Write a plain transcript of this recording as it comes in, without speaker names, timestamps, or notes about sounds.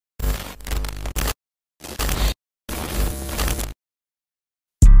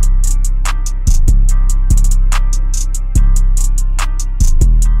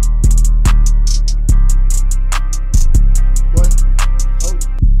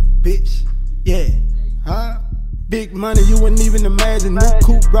bitch. Yeah, huh? Big money, you wouldn't even imagine. New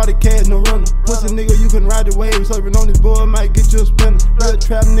coupe, brought a cash, no runner. Pussy nigga, you can ride the wave. Serving on this boy, might get you a spinner. Blood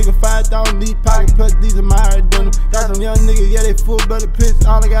trap nigga, 5,000 deep pocket, plus these are my dinner. Got some young niggas, yeah, they full blooded piss.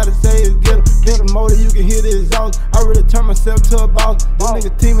 All I gotta say is get 'em. Big motor, you can hear the exhaust. I really turn myself to a boss. Them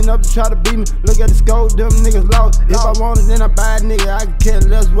niggas teaming up to try to beat me. Look at the scope, them niggas lost. If I want it, then I buy it, nigga. I can care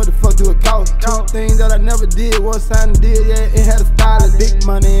less what the fuck do it cost. Two things that I never did, one sign and did, yeah, it had a stylist. Big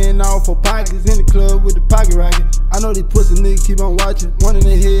money and all for pockets in the club with the pocket rocket. I know these pussy niggas keep on watching. One in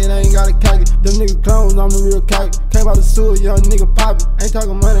their head, I ain't gotta cock it. Them niggas clones, I'm the real cocky. Came out the sewer, young nigga poppin'. Ain't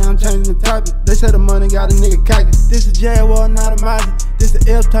talking money, I'm changing the topic. They say the money got a nigga cocky. This a Jaguar, not a Mazda. This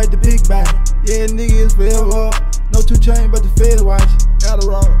the F-type, the big body. Yeah, nigga is forever up. No 2 Chainz, but the feds watch.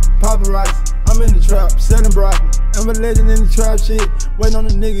 Adderall, paparazzi. I'm in the trap, selling broccoli. I'm a legend in the trap shit. Waiting on a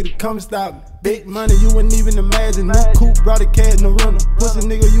nigga to come stop me. Big money, you wouldn't even imagine. New coupe, brought a cash, no runner. Pussy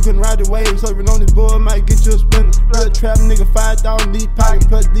nigga, you can ride the wave. Serving on this boy, might get you a spinner. Blood trap nigga, 5,000 deep pocket,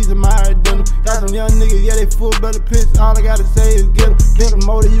 plus these are my dinner. Got some young niggas, yeah, they full blooded piss. All I gotta say is get 'em. Big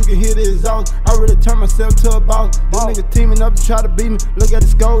motor, you can hear the exhaust. I really turn myself to a boss. Them niggas teaming up to try to beat me. Look at the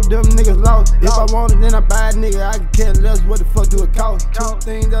scope, them niggas lost. If I want it, then I buy it, nigga. I can care less what the fuck do it cost. Two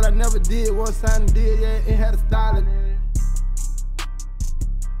things that I never did, one sign and did, yeah, it had a style.